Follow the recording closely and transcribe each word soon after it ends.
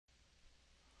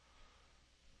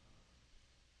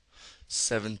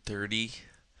7:30,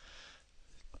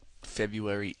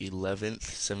 February 11th,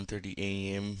 7:30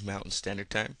 a.m. Mountain Standard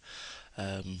Time.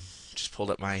 Um, just pulled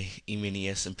up my E-mini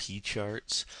S&P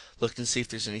charts, looking to see if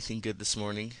there's anything good this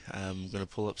morning. I'm gonna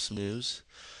pull up some news,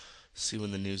 see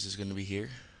when the news is gonna be here.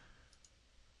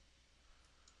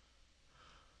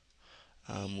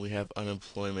 We have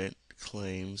unemployment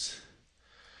claims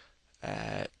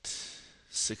at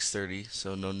 6:30,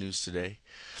 so no news today.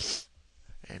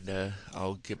 And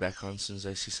I'll get back on as soon as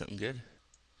I see something good.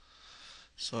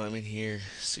 So I'm in here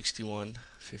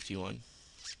 61.51,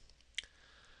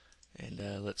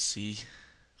 and let's see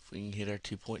if we can hit our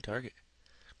 2 point target.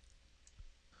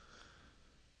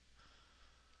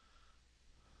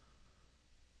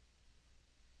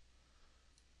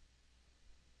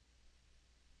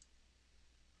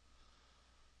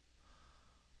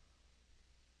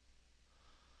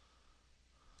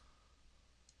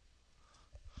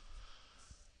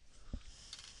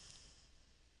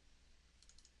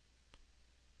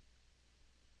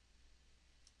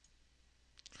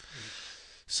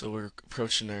 So we're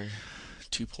approaching our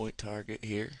 2 point target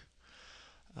here.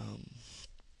 Um,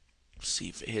 see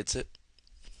if it hits it.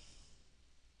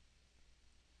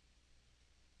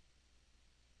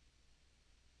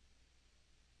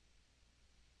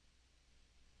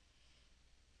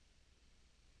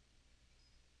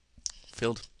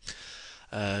 Filled.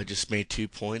 Just made 2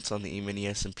 points on the E-mini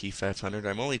S&P 500.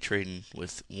 I'm only trading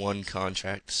with one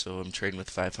contract, so I'm trading with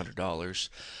 $500.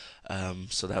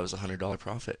 So that was a $100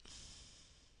 profit.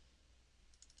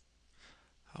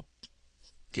 I'll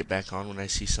get back on when I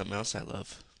see something else I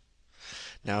love.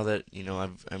 Now that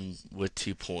I'm with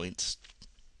 2 points,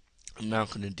 I'm not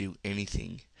going to do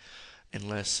anything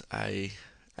unless I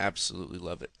absolutely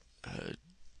love it.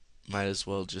 Might as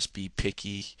well just be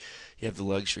picky. You have the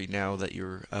luxury now that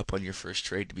you're up on your first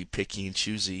trade to be picky and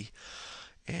choosy.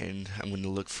 And I'm going to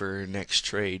look for next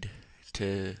trade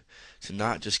to to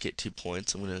not just get 2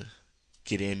 points. I'm going to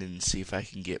get in and see if I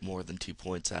can get more than 2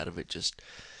 points out of it. Just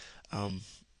um,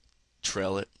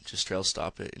 trail it, just trail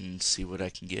stop it, and see what I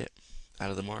can get out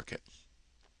of the market.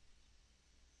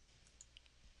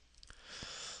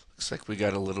 Looks like we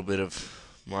got a little bit of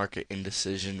market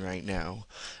indecision right now.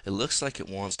 It looks like it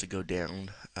wants to go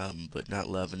down, but not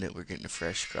loving it. We're getting a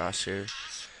fresh crosshair.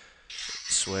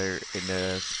 Swear in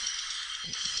a.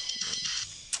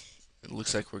 It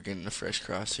looks like we're getting a fresh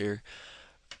crosshair,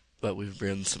 but we've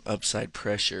been some upside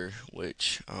pressure,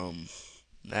 which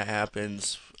that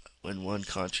happens when one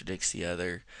contradicts the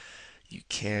other. You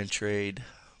can trade,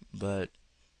 but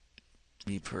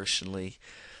me personally,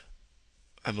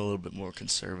 I'm a little bit more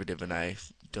conservative, and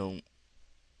don't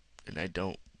I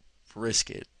don't risk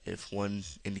it if one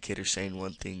indicator's saying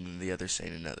one thing and the other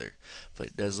saying another. But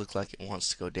it does look like it wants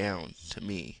to go down to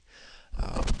me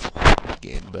um,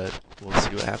 again, but we'll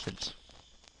see what happens.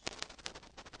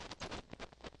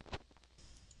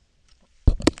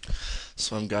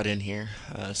 So I'm got in here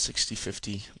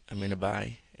 60.50. I'm in a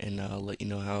buy, and I'll let you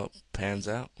know how it pans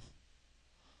out.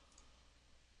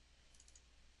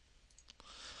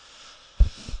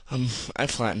 I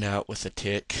flattened out with a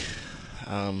tick,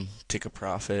 tick a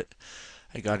profit.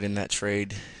 I got in that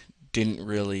trade. Didn't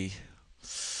really.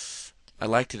 I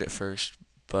liked it at first,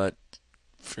 but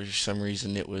for some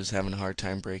reason it was having a hard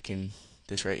time breaking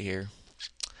this right here.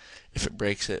 If it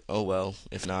breaks it, oh well.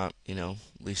 If not, at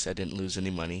least I didn't lose any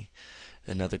money.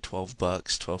 Another 12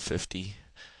 bucks, 12.50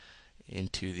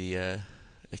 into the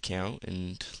account,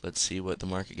 and let's see what the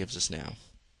market gives us now.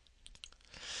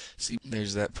 See,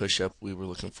 there's that push up we were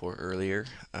looking for earlier.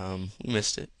 We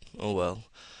missed it. Oh well.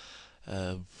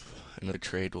 Uh, Another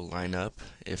trade will line up.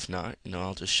 If not,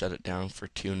 I'll just shut it down for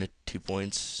 2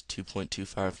 points,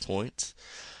 2.25 points.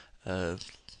 Uh,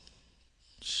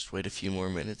 just wait a few more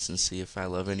minutes and see if I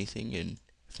love anything, and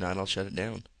if not, I'll shut it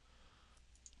down.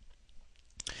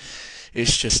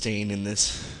 It's just staying in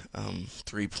this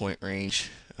 3 point range.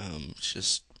 It's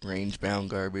just range bound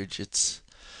garbage. It's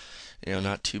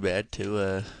not too bad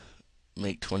to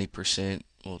make 20%,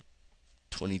 well,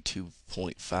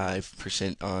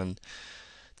 22.5% on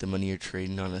the money you're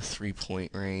trading on a 3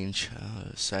 point range.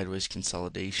 Sideways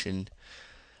consolidation.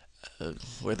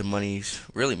 Where the money's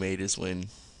really made is when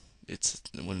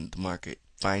the market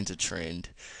finds a trend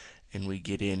and we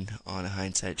get in on a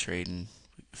hindsight trade and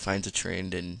finds a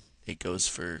trend and it goes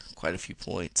for quite a few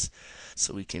points,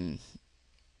 so we can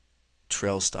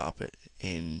trail stop it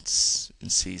and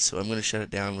see. So I'm going to shut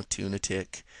it down with 2 and a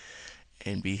tick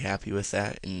and be happy with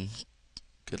that, and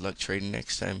good luck trading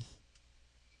next time.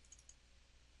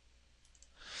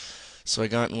 So I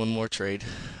got in one more trade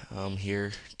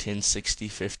here,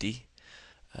 10.60.50,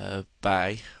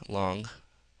 buy long.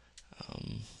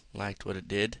 Liked what it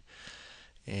did.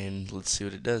 and let's see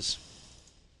what it does.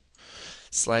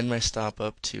 Slide my stop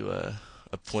up to a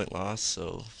point loss,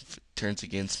 so if it turns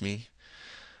against me,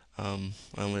 I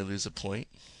only lose a point.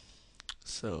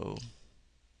 So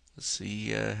let's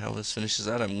see how this finishes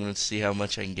out. I'm going to see how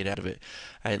much I can get out of it.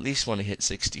 I at least want to hit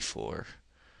 64.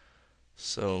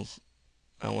 So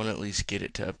I want to at least get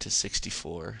it to up to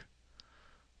 64.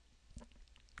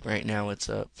 Right now it's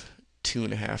up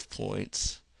 2.5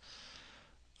 points.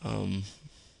 Um,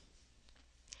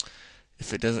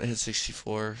 if it doesn't hit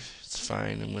 64, it's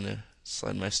fine. I'm going to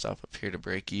slide my stop up here to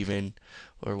break even,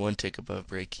 or one tick above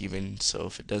break even. So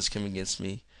if it does come against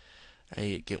me,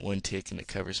 I get one tick and it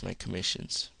covers my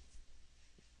commissions.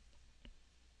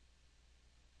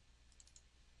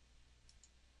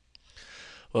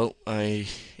 Well, it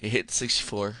hit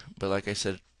 64, but like I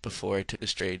said before, I took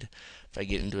this trade. If I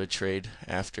get into a trade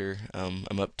after,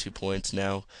 I'm up 2 points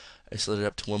now. I slid it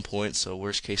up to 1 point, so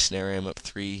worst case scenario, I'm up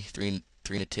three and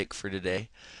a tick for today.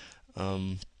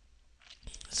 Um,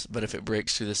 but if it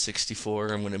breaks through the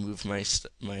 64, I'm going to move my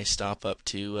stop up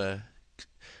to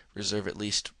reserve at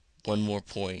least one more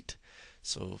point.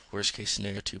 So worst case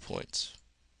scenario, 2 points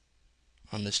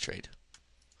on this trade.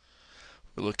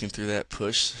 We're looking through that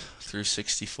push through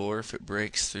 64. If it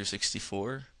breaks through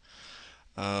 64,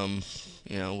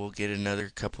 we'll get another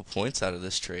couple points out of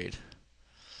this trade.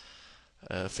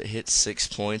 If it hits 6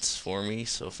 points for me,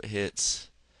 so if it hits,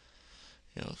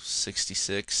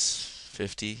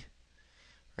 66.50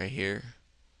 right here,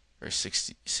 or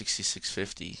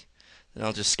 66.50, then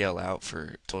I'll just scale out for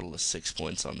a total of 6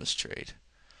 points on this trade.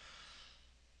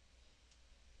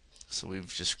 So we're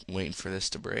just waiting for this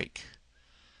to break,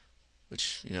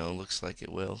 which, looks like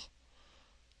it will.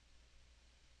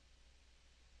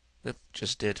 Yep,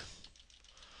 just did.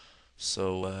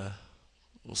 So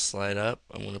we'll slide up.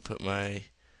 I'm going to put my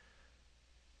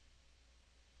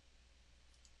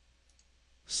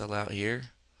sell out here.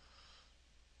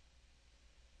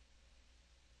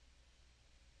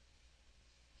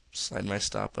 Slide my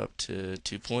stop up to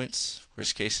 2 points.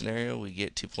 Worst case scenario, we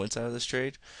get 2 points out of this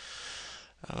trade.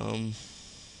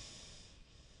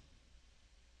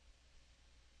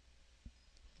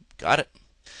 Got it.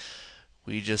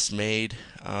 We just made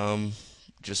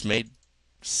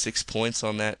 6 points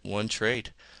on that one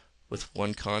trade with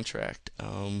one contract.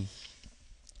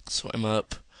 So I'm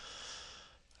up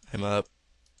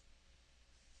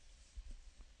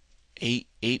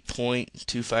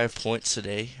 8.25 points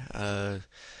today.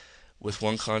 With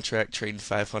one contract trading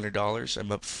 $500,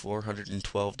 I'm up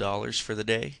 $412 for the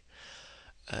day.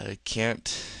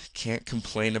 Can't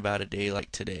complain about a day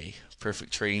like today.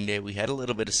 Perfect trading day. We had a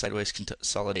little bit of sideways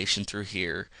consolidation through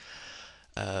here.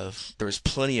 There was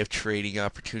plenty of trading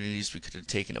opportunities. We could have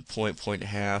taken a point and a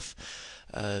half,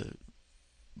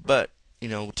 but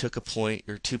we took a point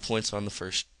or 2 points on the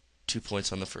first 2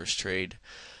 points on the first trade.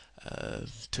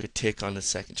 Took a tick on the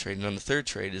second trade, and on the third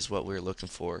trade is what we were looking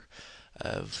for.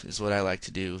 Is what I like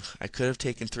to do. I could have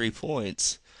taken 3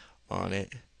 points on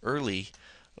it early,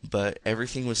 but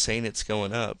everything was saying it's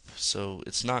going up. So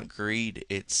it's not greed,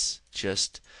 it's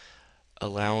just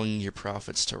allowing your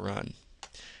profits to run.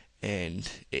 And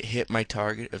it hit my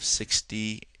target of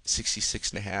 66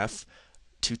 and a half,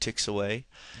 2 ticks away,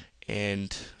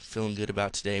 and feeling good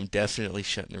about today. I'm definitely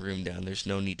shutting the room down. There's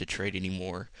no need to trade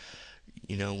anymore.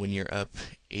 When you're up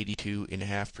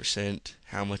 82.5%,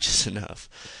 how much is enough?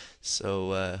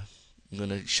 So I'm going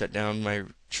to shut down my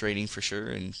trading for sure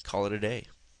and call it a day.